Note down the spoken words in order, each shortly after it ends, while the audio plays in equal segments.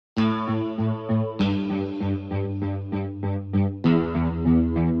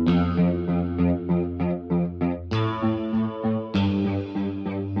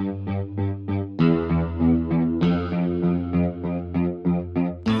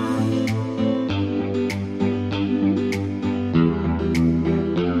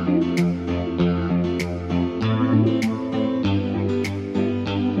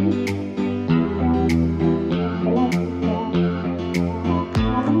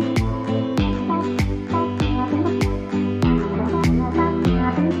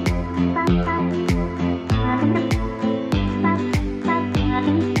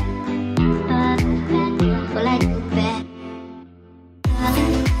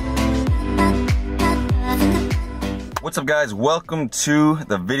What's up guys, welcome to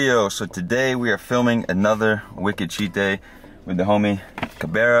the video. So today we are filming another wicked cheat day with the homie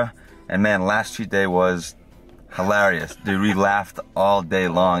Cabrera. And man, last cheat day was hilarious. Dude, we laughed all day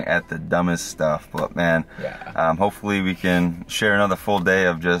long at the dumbest stuff. But man, hopefully we can share another full day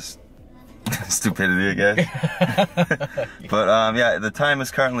of just stupidity, I guess. But yeah, the time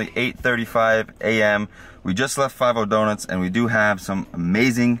is currently 8:35 a.m. We just left 50 Donuts and we do have some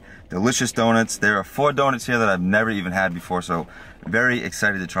amazing, delicious donuts. There are 4 donuts here that I've never even had before, so very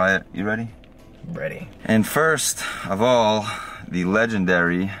excited to try it. You ready? Ready. And first of all, the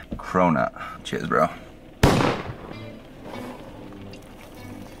legendary Cronut. Cheers, bro.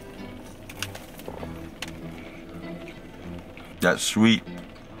 That sweet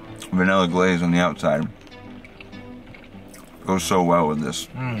vanilla glaze on the outside goes so well with this.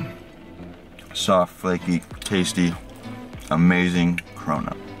 Soft, flaky, tasty, amazing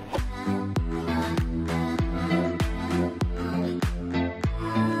Cronut.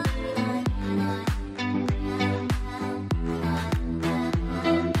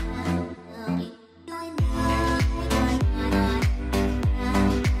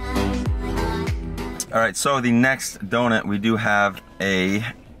 Alright, so the next donut we do have a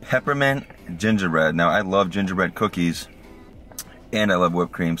peppermint gingerbread. Now I love gingerbread cookies and I love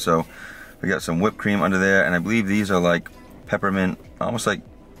whipped cream, so we got some whipped cream under there, and I believe these are like peppermint, almost like,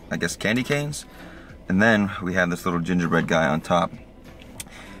 I guess, candy canes. And then we have this little gingerbread guy on top.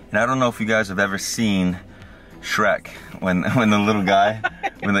 And I don't know if you guys have ever seen Shrek, when the little guy,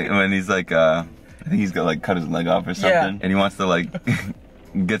 when he's like, I think he's got like cut his leg off or something, and he wants to like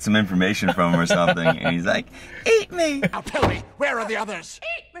get some information from him or something, and he's like, eat me! Now tell me, where are the others?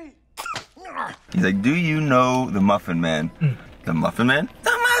 Eat me! He's like, do you know the Muffin Man? The Muffin Man? The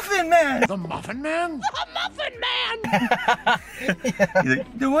Muffin Man! The Muffin Man? The Muffin Man! He's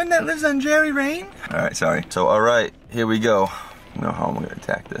like, the one that lives on Jerry Rain? Alright, sorry. So, alright, here we go. I don't know how I'm gonna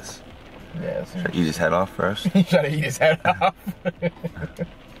attack this. Yeah, should I eat his head off first? He's trying to eat his head off.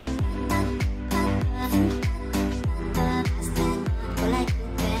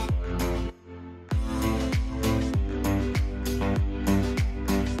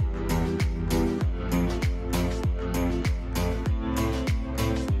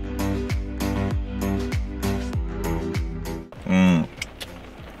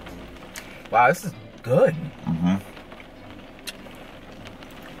 Wow, this is good.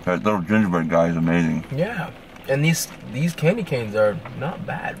 That little gingerbread guy is amazing. Yeah, and these candy canes are not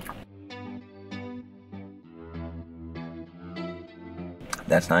bad.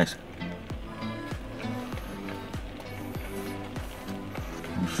 That's nice.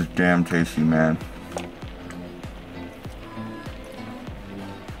 This is damn tasty, man.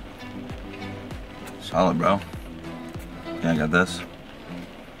 Solid, bro. Yeah, I got this.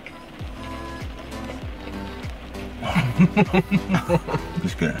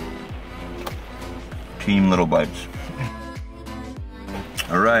 Just good. Team Little Bites.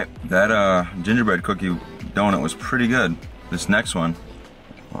 Alright, that gingerbread cookie donut was pretty good. This next one.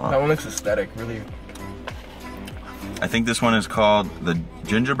 That one looks aesthetic, really. I think this one is called the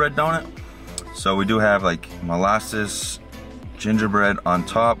gingerbread donut. So we do have like molasses, gingerbread on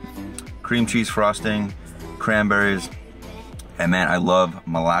top, cream cheese frosting, cranberries, and man, I love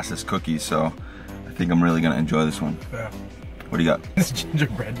molasses cookies, so I think I'm really gonna enjoy this one. Yeah. What do you got? It's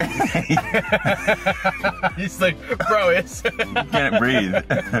gingerbread. He's like, bro, it's... You can't breathe.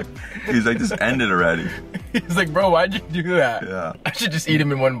 He's like, just end it already. He's like, bro, why'd you do that? Yeah. I should just eat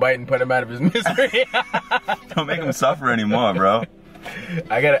him in one bite and put him out of his misery. Don't make him suffer anymore, bro.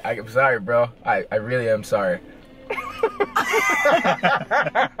 I'm sorry, bro. I really am sorry.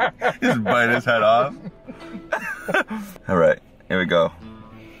 Just bite his head off. Alright, here we go.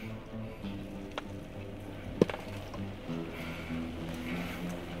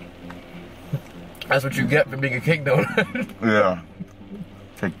 That's what you get for being a cake donut. Yeah.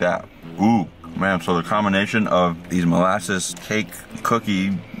 Take that. Ooh, man, so the combination of these molasses cake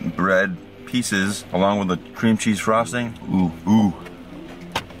cookie bread pieces along with the cream cheese frosting. Ooh, ooh.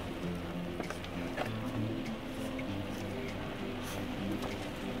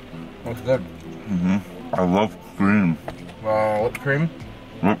 Looks good. I love cream. Whipped cream?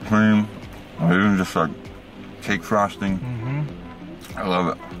 Whipped cream. Or even just like cake frosting. I love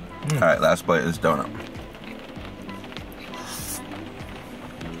it. Alright, last bite of this donut.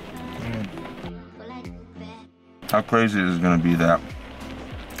 How crazy is it going to be that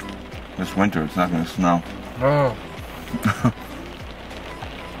this winter it's not going to snow? Oh.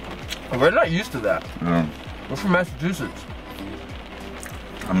 We're not used to that. Yeah. We're from Massachusetts.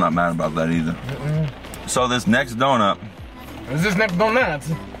 I'm not mad about that either. So this next donut. Is this next donut?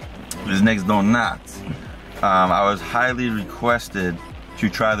 This next donut I was highly requested to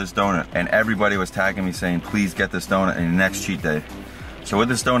try this donut, and everybody was tagging me saying, please get this donut in the next cheat day. So what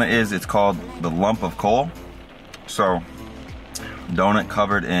this donut is, it's called the lump of coal. So, donut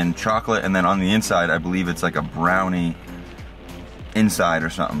covered in chocolate, and then on the inside, I believe it's like a brownie inside or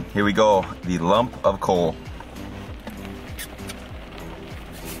something. Here we go, the lump of coal.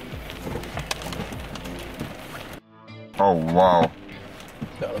 Oh wow.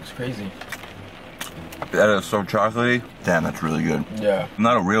 That looks crazy. That is so chocolatey. Damn, that's really good. Yeah. I'm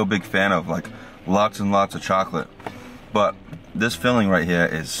not a real big fan of like lots and lots of chocolate, but this filling right here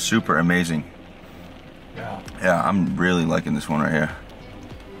is super amazing. Yeah. Yeah, I'm really liking this one right here.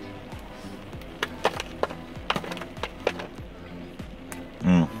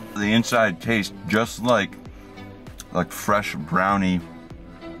 The inside tastes just like fresh brownie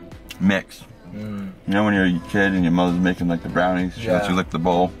mix. You know when you're a kid and your mother's making like the brownies, she lets you lick the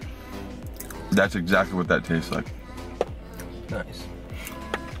bowl? That's exactly what that tastes like. Nice.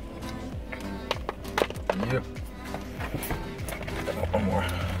 Yep. One more.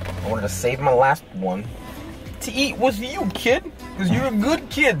 I wanted to save my last one to eat with you, kid, because you're a good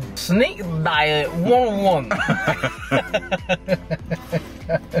kid. Snake diet 101.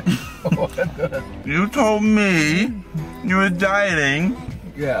 You told me you were dieting.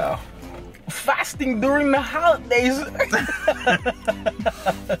 Yeah. Fasting during the holidays.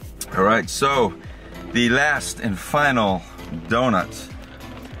 All right, so the last and final donut.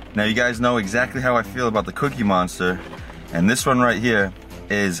 Now you guys know exactly how I feel about the Cookie Monster, and this one right here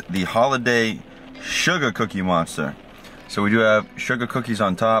is the Holiday Sugar Cookie Monster. So we do have sugar cookies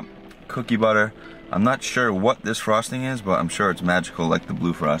on top, cookie butter. I'm not sure what this frosting is, but I'm sure it's magical like the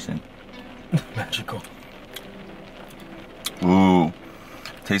blue frosting. Magical. Ooh,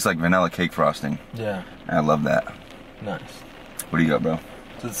 tastes like vanilla cake frosting. Yeah. I love that. Nice. What do you got, bro?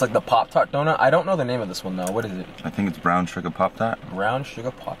 So it's like the Pop-Tart donut. I don't know the name of this one though. What is it? I think it's brown sugar Pop-Tart. Brown sugar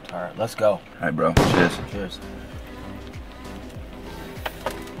Pop-Tart. Let's go. All right, bro. Cheers. Cheers.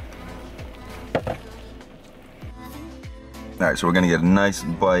 All right, so we're gonna get a nice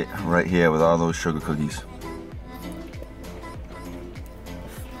bite right here with all those sugar cookies.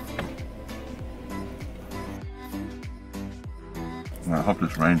 I hope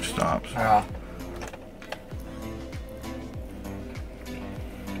this rain stops. Yeah.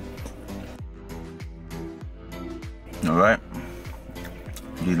 All right,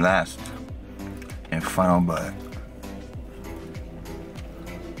 the last and final bite.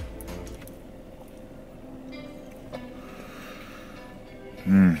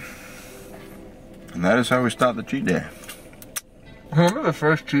 And that is how we start the cheat day. Remember the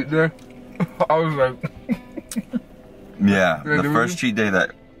first cheat day? I was like... Yeah, the first cheat day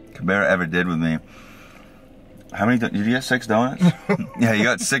that Cabrera ever did with me. How many, did you get 6 donuts? Yeah, you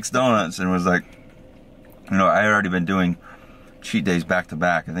got 6 donuts and was like, you know, I had already been doing cheat days back to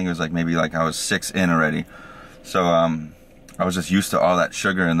back. I think it was like maybe like I was 6 in already. So I was just used to all that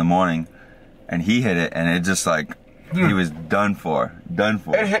sugar in the morning, and he hit it, and it just like, he was done for, done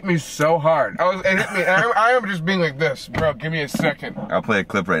for. It hit me so hard. It hit me. I am just being like this, bro. Give me a second. I'll play a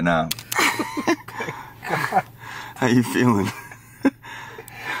clip right now. How you feeling?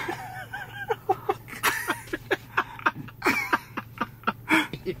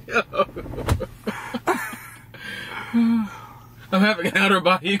 I'm having an outer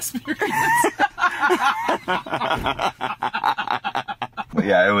body experience. But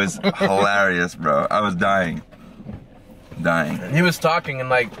yeah, it was hilarious, bro. I was dying. Dying. He was talking and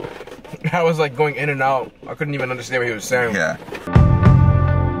like, I was like going in and out. I couldn't even understand what he was saying. Yeah.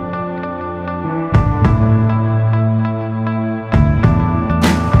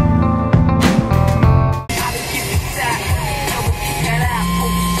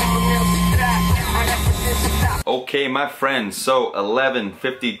 Okay, my friends, so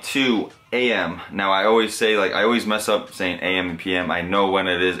 11:52 a.m. Now I always say, like, I always mess up saying a.m. and p.m. I know when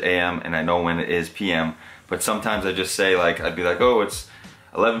it is a.m. and I know when it is p.m. But sometimes I just say, like, I'd be like, oh, it's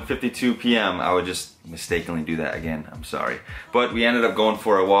 11:52 p.m. I would just mistakenly do that again. I'm sorry. But we ended up going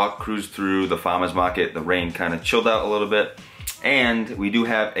for a walk, cruised through the farmer's market. The rain kind of chilled out a little bit. And we do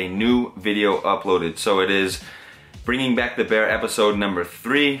have a new video uploaded. So it is bringing back the bear episode number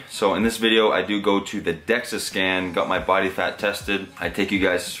 3. So in this video, I do go to the DEXA scan, got my body fat tested. I take you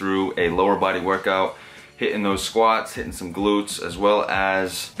guys through a lower body workout, hitting those squats, hitting some glutes, as well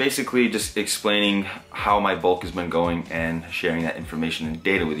as basically just explaining how my bulk has been going and sharing that information and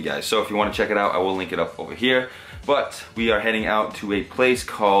data with you guys. So if you want to check it out, I will link it up over here. But we are heading out to a place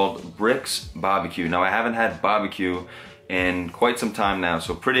called Brick's Barbecue. Now I haven't had barbecue in quite some time now,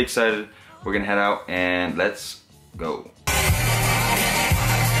 so pretty excited. We're gonna head out and let's go.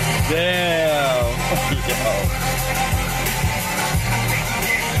 Damn. All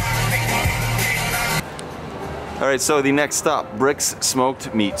right, so the next stop, Brick's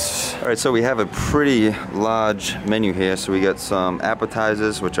Smoked Meats. All right, so we have a pretty large menu here. So we got some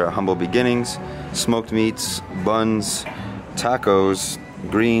appetizers, which are humble beginnings, smoked meats, buns, tacos,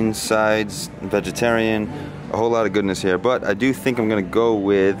 greens, sides, vegetarian, a whole lot of goodness here. But I do think I'm gonna go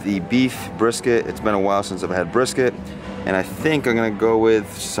with the beef brisket. It's been a while since I've had brisket. And I think I'm gonna go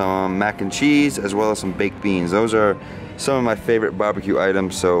with some mac and cheese as well as some baked beans. Those are some of my favorite barbecue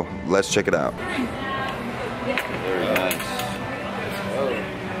items, so let's check it out. Very nice.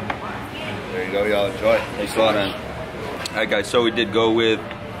 There you go, y'all enjoy. Thanks a lot, man. Alright guys, so we did go with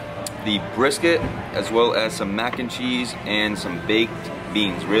the brisket as well as some mac and cheese and some baked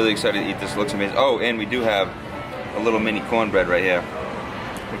beans. Really excited to eat this, looks amazing. Oh, and we do have a little mini cornbread right here,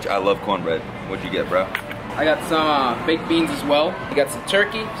 which I love cornbread. What'd you get, bro? I got some baked beans as well. I got some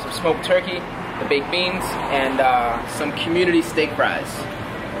turkey, some smoked turkey, the baked beans, and some community steak fries.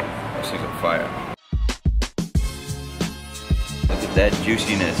 This thing's on fire. Look at that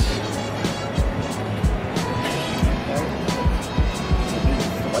juiciness.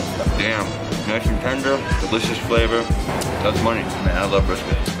 Damn, nice and tender, delicious flavor. That's money, man. I love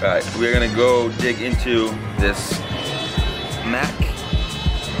brisket. All right, we're gonna go dig into this mac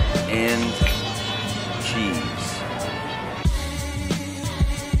and cheese.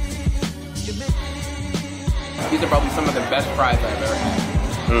 These are probably some of the best fries I've ever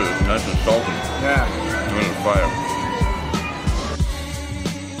had. Ooh, nice and salty. Yeah. It's on fire.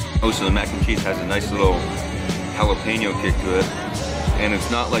 Oh, so the mac and cheese has a nice little jalapeno kick to it. And it's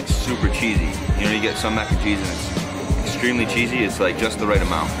not like super cheesy. You know, you get some mac and cheese and it's extremely cheesy. It's like just the right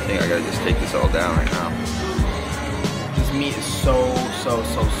amount. I think I gotta just take this all down right now. This meat is so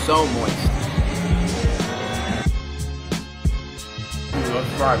moist. That's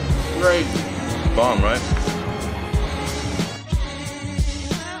fried. Great. Bomb, right?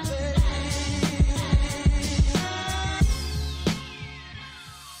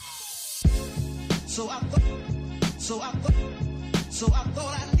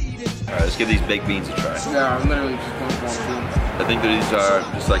 Alright, let's give these baked beans a try. Yeah, I'm literally just going for one. I think that these are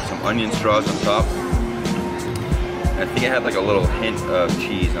just like some onion straws on top. I think it had like a little hint of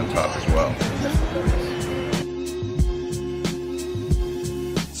cheese on top as well.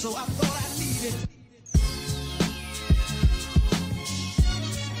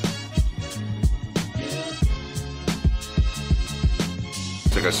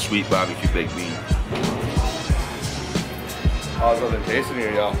 It's like a sweet barbecue baked bean. How's it tasting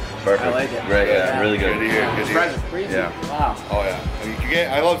here, y'all? Perfect. I like it. Great, yeah, really good. Good to hear. Good to Fries hear. are crazy. Yeah. Wow. Oh yeah. I mean,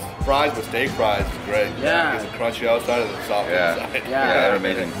 I love fries, but steak fries is great. Yeah. It's crunchy outside and the soft Yeah. inside. Yeah. They're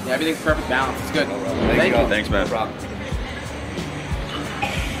amazing. Yeah, everything's perfect balance. It's good. Thank you. Thanks, man. No problem.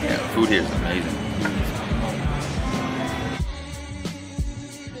 Yeah, the food here is amazing.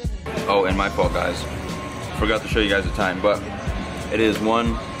 Oh, and my fault, guys. Forgot to show you guys the time, but it is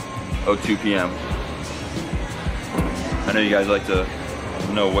 1:02 p.m. I know you guys like to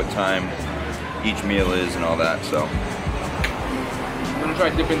know what time each meal is and all that, so. I'm gonna try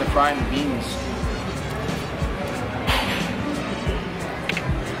dipping the fry in the beans.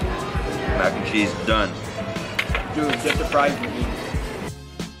 Mac and cheese done. Dude, dip the fries in the beans.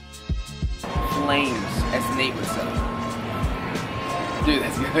 Flames, as Nate would say. Dude,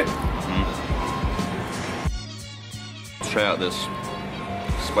 that's good. Let's try out this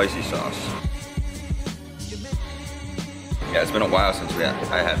spicy sauce. Yeah, it's been a while since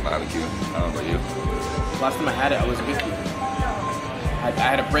I had barbecue. I don't know about you. Last time I had it, I was with you. I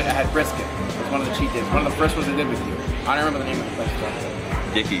had brisket. It was one of the cheat days. One of the first ones I did with you. I don't remember the name of the place.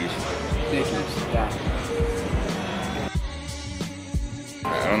 Dickies. Dickies, yeah.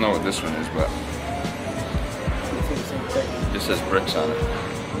 I don't know what this one is, but It's the same thing. it just says bricks on it.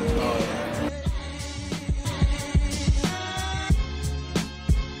 Oh, yeah.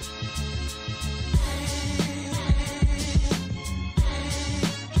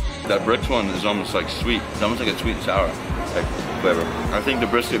 That bricks one is almost like sweet. It's almost like a sweet and sour type flavor. I think the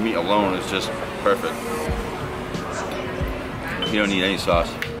brisket meat alone is just perfect. You don't need any sauce.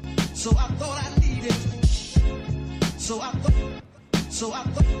 So I thought I needed. So I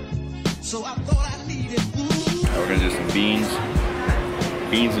thought I needed. Now we're gonna do some beans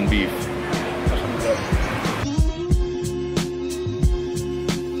and beef.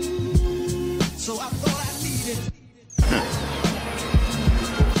 So I thought I needed.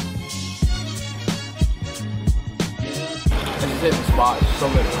 I just hit the spot. It's so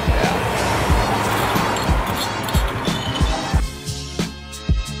good.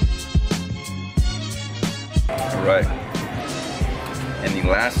 All right. And the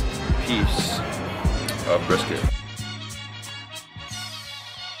last piece of brisket.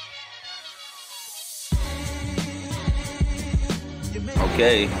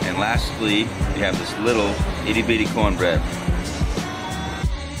 Okay, and lastly, we have this little itty bitty cornbread.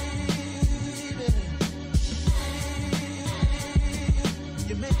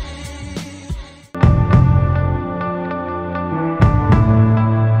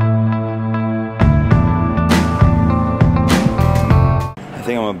 I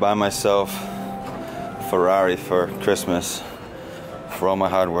think I'm gonna buy myself a Ferrari for Christmas. For all my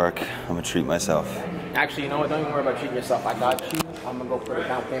hard work, I'm gonna treat myself. Actually, you know what? Don't even worry about treating yourself. I got you. I'm gonna go put a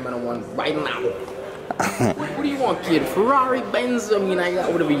down payment on one right now. What do you want, kid? Ferrari, Benz? I mean, I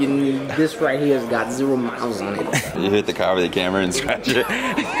got whatever you need. This right here has got 0 miles on it. You hit the car with the camera and scratch it.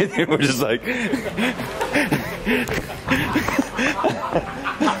 We're just like.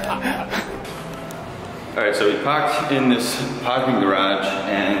 Alright, so we parked in this parking garage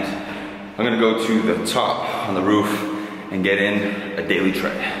and I'm gonna go to the top on the roof and get in a daily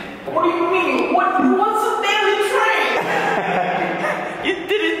tray. What do you mean? What's a daily tray? You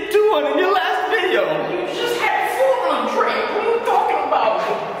didn't do one in your last video! You just had food on a tray. What are you talking about?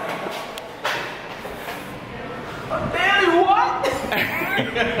 A daily what?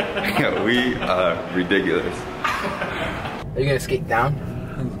 We are ridiculous. Are you gonna skate down?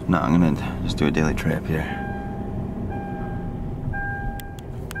 No, I'm gonna just do a daily tray up here.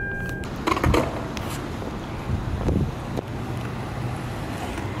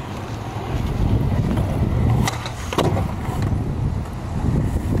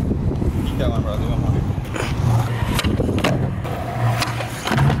 That one, bro. Do one more.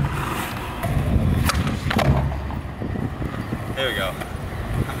 There we go.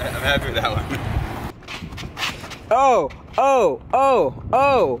 I'm happy with that one.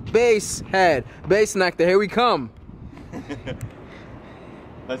 Oh, bass head, bass nectar, here we come.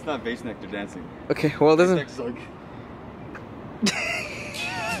 That's not bass nectar dancing. Okay, well, doesn't. Bass nectar's like.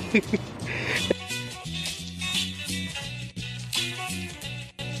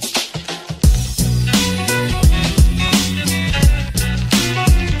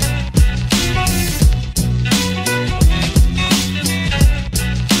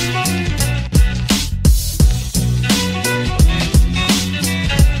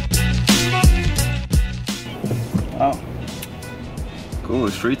 Cool,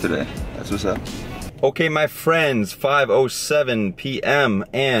 it's free today. That's what's up. Okay, my friends, 5:07 p.m.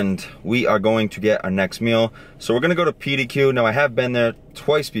 and we are going to get our next meal. So we're gonna go to PDQ. Now I have been there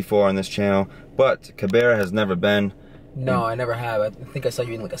twice before on this channel, but Cabrera has never been. No, I never have. I think I saw you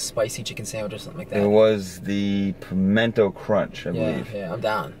eating like a spicy chicken sandwich or something like that. It was the pimento crunch, I believe. Yeah, I'm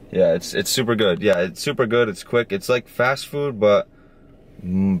down. Yeah, it's super good. Yeah, it's super good. It's quick. It's like fast food, but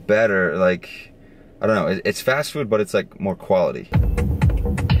better. Like, I don't know. It's fast food, but it's like more quality.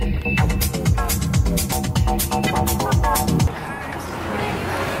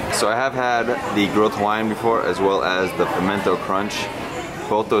 So I have had the grilled Hawaiian before, as well as the pimento crunch.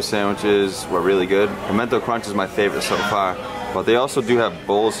 Both those sandwiches were really good. Pimento crunch is my favorite so far, but they also do have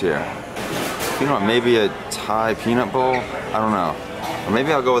bowls here. You know what, maybe a Thai peanut bowl? I don't know. Or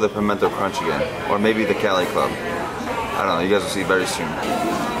maybe I'll go with the pimento crunch again, or maybe the Cali Club. I don't know, you guys will see very soon.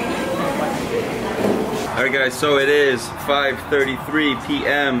 Alright guys, so it is 5:33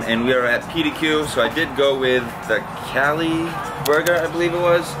 p.m. and we are at PDQ. So I did go with the Cali burger, I believe it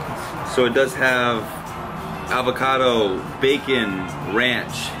was. So it does have avocado, bacon,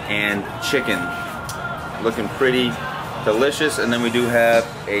 ranch, and chicken. Looking pretty delicious. And then we do have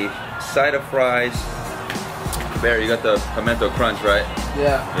a side of fries. Barry, you got the pimento crunch, right?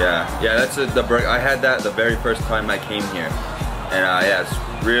 Yeah. Yeah, that's the burger. I had that the very first time I came here. And yeah,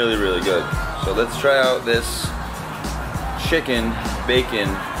 it's really, really good. So let's try out this chicken, bacon,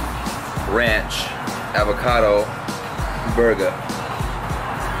 ranch, avocado burger.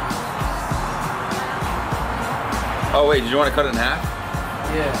 Oh wait, did you want to cut it in half?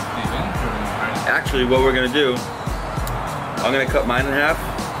 Yeah. Actually, what we're gonna do, I'm gonna cut mine in half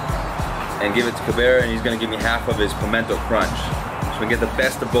and give it to Cabrera, and he's gonna give me half of his pimento crunch. So we get the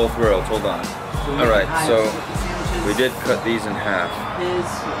best of both worlds. Hold on. All right, so we did cut these in half.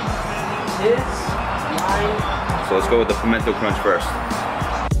 So let's go with the pimento crunch first.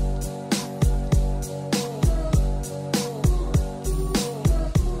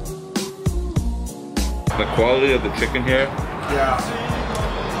 The quality of the chicken here. Yeah.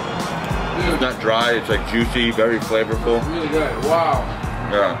 It's not dry, it's like juicy, very flavorful. Really good. Wow.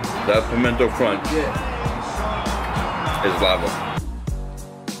 Yeah, that pimento crunch is lava.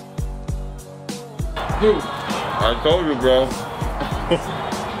 Dude. I told you, bro.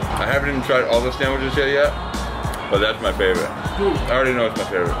 I haven't even tried all the sandwiches yet, but that's my favorite. Dude. I already know it's my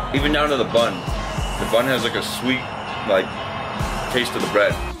favorite. Even down to the bun. The bun has like a sweet, like, taste of the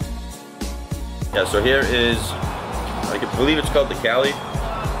bread. Yeah, so here is, I believe it's called the Cali.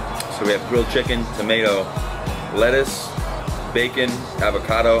 So we have grilled chicken, tomato, lettuce, bacon,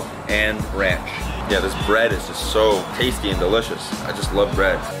 avocado, and ranch. Yeah, this bread is just so tasty and delicious. I just love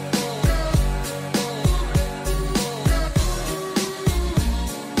bread.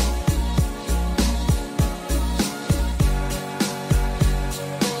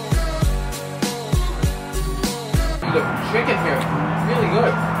 The chicken here, really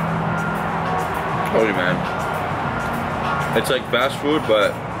good. Told you, man. It's like fast food,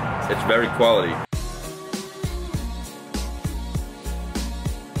 but it's very quality.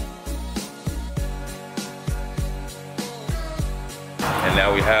 And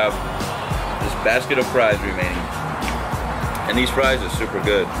now we have this basket of fries remaining. And these fries are super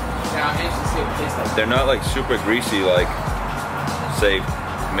good. Yeah, I'm anxious to see what it tastes like. They're not like super greasy like, say,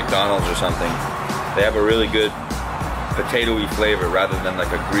 McDonald's or something. They have a really good potato-y flavor rather than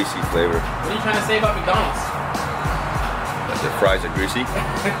like a greasy flavor. What are you trying to say about McDonald's? That their fries are greasy?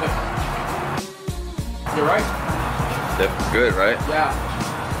 You're right. They're good, right? Yeah.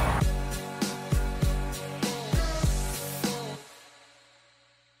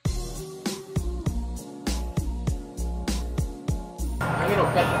 I get no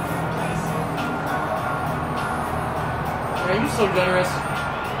ketchup. Man, you're so generous.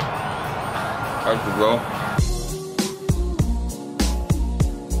 How's it go?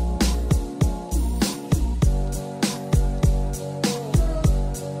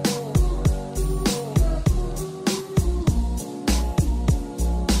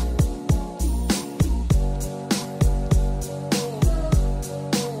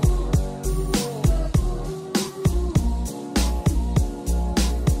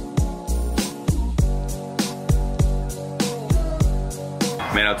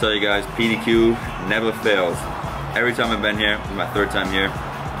 Man, I'll tell you guys, PDQ never fails. Every time I've been here, this is my third time here,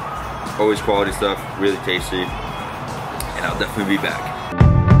 always quality stuff, really tasty, and I'll definitely be back.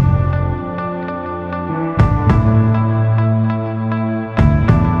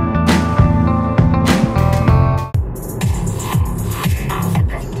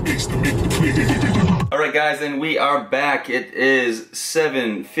 Alright guys, and we are back. It is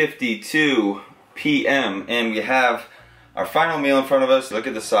 7:52 p.m. and we have our final meal in front of us. Look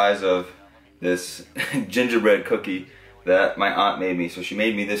at the size of this gingerbread cookie that my aunt made me. So she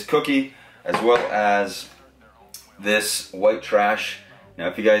made me this cookie as well as this white trash. Now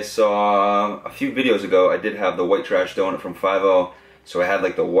if you guys saw a few videos ago, I did have the white trash donut from 5-0. So I had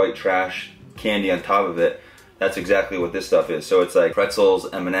like the white trash candy on top of it. That's exactly what this stuff is. So it's like pretzels,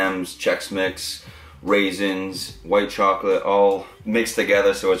 M&Ms, Chex Mix, raisins, white chocolate, all mixed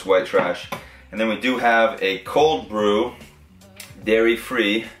together, so it's white trash. And then we do have a cold brew,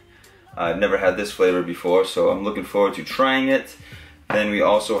 dairy-free. I've never had this flavor before, so I'm looking forward to trying it. Then we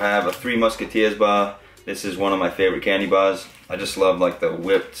also have a Three Musketeers bar. This is one of my favorite candy bars. I just love like the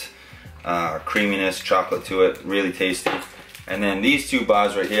whipped creaminess, chocolate to it, really tasty. And then these two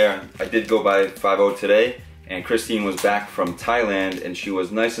bars right here, I did go by 5-0 today, and Christine was back from Thailand, and she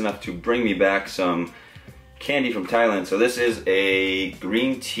was nice enough to bring me back some candy from Thailand. So this is a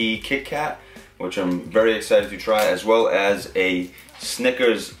green tea Kit Kat, which I'm very excited to try, as well as a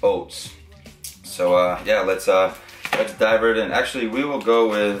Snickers Oats. So yeah, let's dive right in. Actually, we will go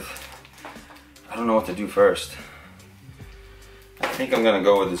with, I don't know what to do first. I think I'm gonna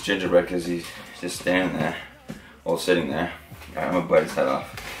go with this gingerbread because he's just standing there, while sitting there. All right, I'm gonna bite his head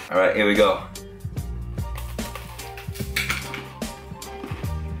off. All right, here we go.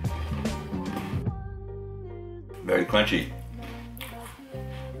 Very crunchy.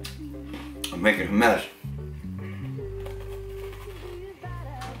 I'm making a mess.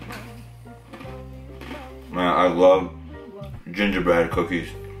 Man, I love gingerbread cookies.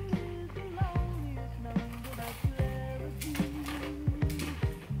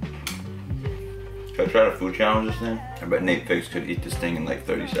 Should I try to food challenge this thing? I bet Nate Fix could eat this thing in like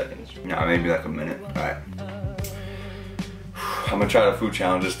 30 seconds. No, maybe like a minute. Alright. I'm gonna try to food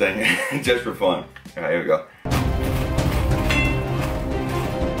challenge this thing just for fun. Alright, here we go.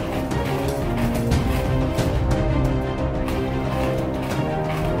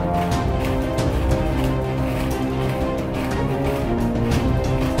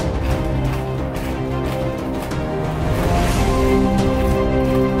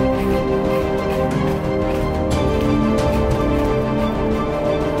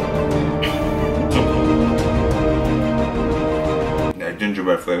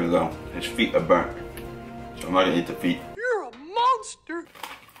 Gingerbread flavor though. His feet are burnt, so I'm not gonna eat the feet. You're a monster.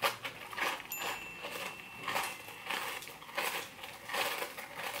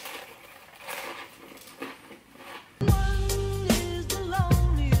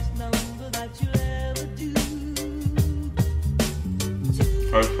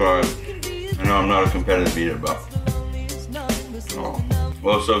 try. I know I'm not a competitive eater, but oh.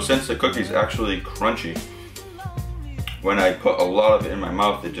 Well, so since the cookie's actually crunchy, when I put a lot of it in my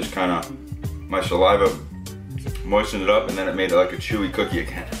mouth, it just kind of, my saliva moistened it up, and then it made it like a chewy cookie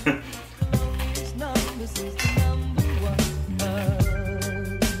again.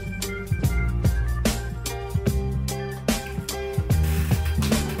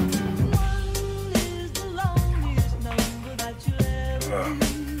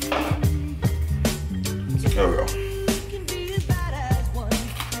 There we go.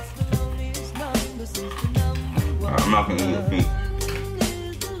 I'm not gonna eat the feet,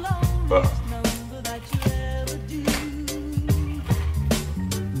 but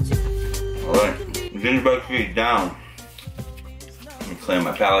alright, gingerbread feet down. Let me clear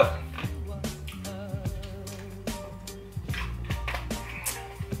my palate.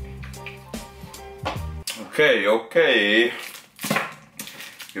 Okay,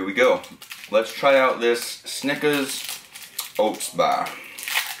 here we go. Let's try out this Snickers Oats bar.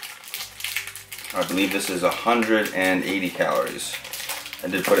 I believe this is 180 calories. I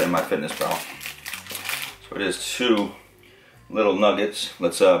did put it in my fitness pal. So it is 2 little nuggets.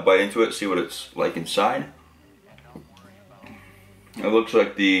 Let's bite into it, see what it's like inside. It looks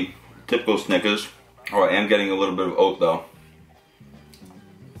like the typical Snickers. Oh, I am getting a little bit of oat though.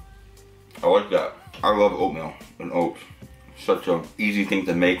 I like that. I love oatmeal and oats. Such an easy thing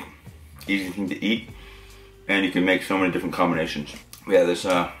to make, easy thing to eat, and you can make so many different combinations. Yeah, this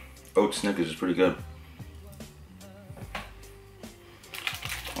oat Snickers is pretty good.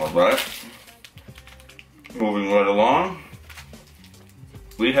 Alright, moving right along,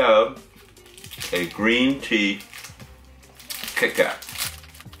 we have a green tea Kit Kat.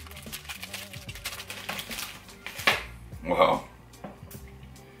 Wow,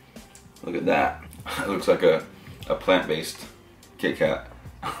 look at that. It looks like a plant-based Kit Kat.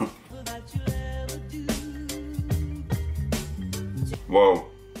 Whoa.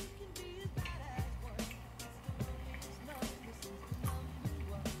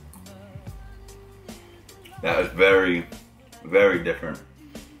 That is very, very different.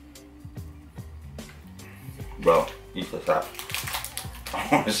 Bro, eat this up. I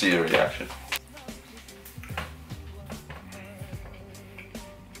want to see your reaction.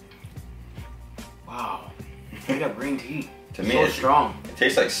 Wow. Straight up green tea. To me, so it's strong. It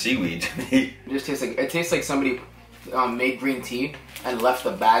tastes like seaweed to me. It tastes like somebody made green tea and left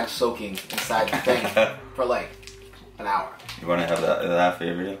the bag soaking inside the thing for like an hour. You want to have that for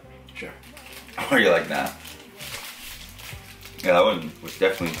your video? Sure. Or you like that? Yeah, that one was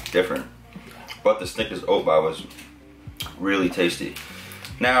definitely different. But the Snickers Oat Bar was really tasty.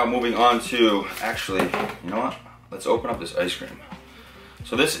 Now moving on to, actually, you know what? Let's open up this ice cream.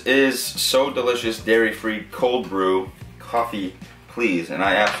 So this is So Delicious Dairy-Free Cold Brew Coffee Please, and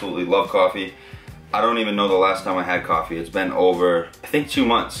I absolutely love coffee. I don't even know the last time I had coffee. It's been over, I think, 2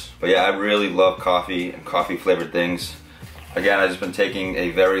 months. But yeah, I really love coffee and coffee flavored things. Again, I've just been taking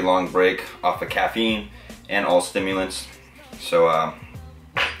a very long break off of caffeine and all stimulants. So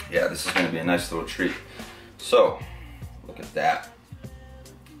yeah, this is gonna be a nice little treat. So, look at that.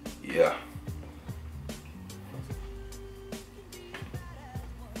 Yeah.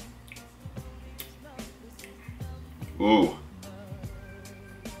 Ooh.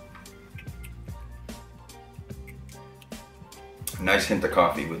 Nice hint of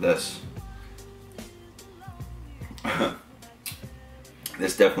coffee with this.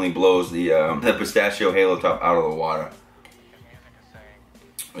 This definitely blows the pistachio halo top out of the water.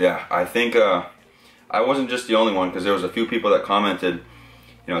 Yeah, I think I wasn't just the only one, because there was a few people that commented,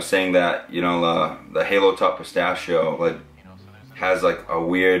 you know, saying that, you know, the halo top pistachio like has like a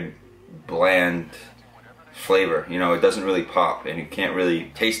weird bland flavor. You know, it doesn't really pop and you can't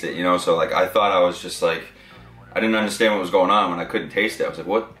really taste it. You know, so like I thought I was just like, I didn't understand what was going on when I couldn't taste it. I was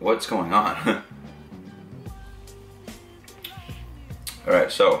like, what's going on? All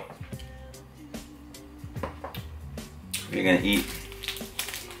right, so you're gonna eat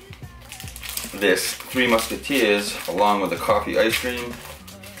this Three Musketeers along with the coffee ice cream.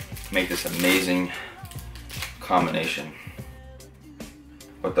 Make this amazing combination.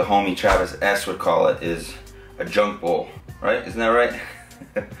 What the homie Travis S would call it is a junk bowl, right? Isn't that right?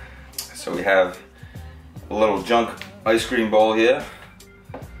 So we have a little junk ice cream bowl here.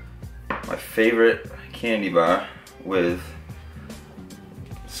 My favorite candy bar with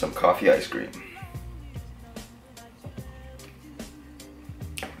some coffee ice cream.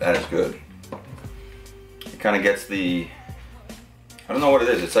 That is good. It kind of gets the, I don't know what it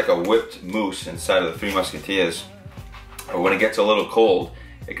is, it's like a whipped mousse inside of the Three Musketeers. But when it gets a little cold,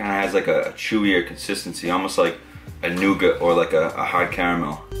 it kind of has like a chewier consistency, almost like a nougat or like a hard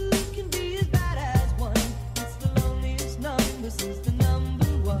caramel.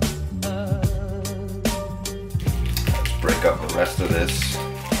 Let's break up the rest of this.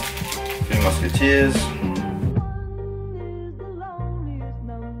 Three Musketeers.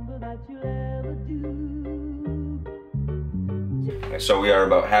 So we are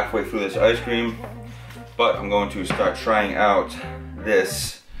about halfway through this ice cream, but I'm going to start trying out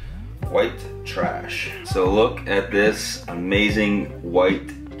this white trash. So look at this amazing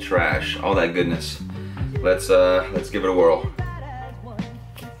white trash, all that goodness. Let's give it a whirl.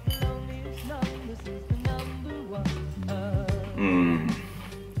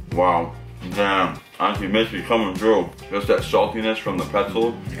 Wow, damn. Honestly, makes me coming through. Just that saltiness from the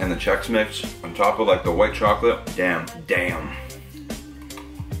pretzel and the Chex Mix on top of like the white chocolate. Damn.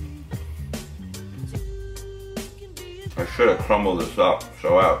 I should have crumbled this up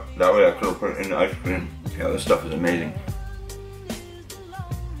so out. That way I could have put it in the ice cream. Yeah, this stuff is amazing.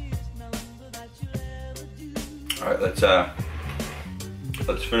 Alright, let's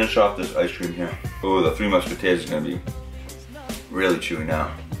finish off this ice cream here. Ooh, the Three Musketeers is gonna be really chewy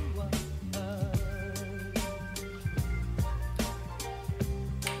now.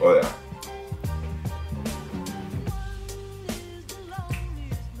 Oh yeah.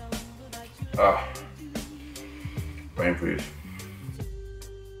 Ah. Brain freeze.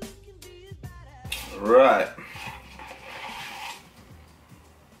 Right.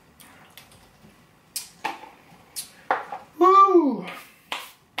 Woo!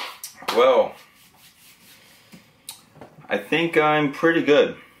 Well, I think I'm pretty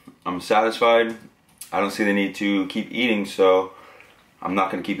good. I'm satisfied. I don't see the need to keep eating, so I'm not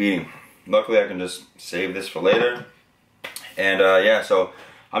gonna keep eating. Luckily, I can just save this for later. And yeah, so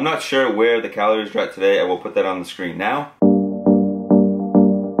I'm not sure where the calories are at today. I will put that on the screen now.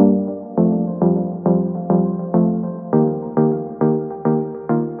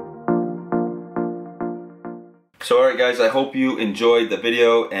 So alright guys, I hope you enjoyed the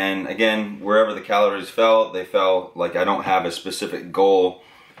video, and again, wherever the calories fell, they fell. Like, I don't have a specific goal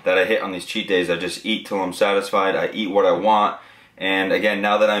that I hit on these cheat days. I just eat till I'm satisfied. I eat what I want. And again,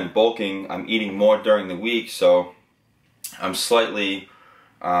 now that I'm bulking, I'm eating more during the week, so I'm slightly,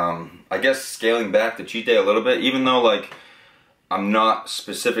 I guess, scaling back the cheat day a little bit, even though like I'm not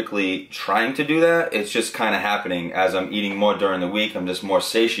specifically trying to do that. It's just kind of happening as I'm eating more during the week. I'm just more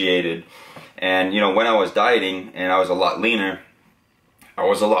satiated. And you know, when I was dieting and I was a lot leaner, I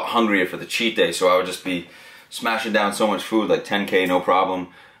was a lot hungrier for the cheat day, so I would just be smashing down so much food, like 10K, no problem.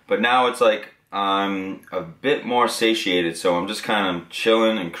 But now it's like I'm a bit more satiated, so I'm just kind of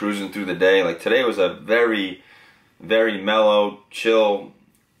chilling and cruising through the day. Like today was a very, very mellow, chill,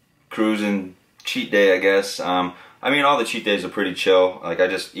 cruising cheat day, I guess. I mean, all the cheat days are pretty chill. Like, I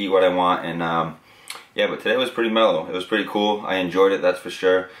just eat what I want, and yeah, but today was pretty mellow. It was pretty cool. I enjoyed it, that's for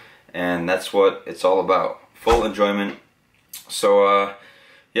sure. And that's what it's all about. Full enjoyment. So,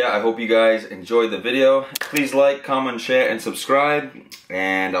 yeah, I hope you guys enjoyed the video. Please like, comment, share, and subscribe.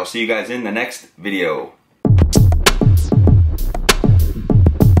 And I'll see you guys in the next video.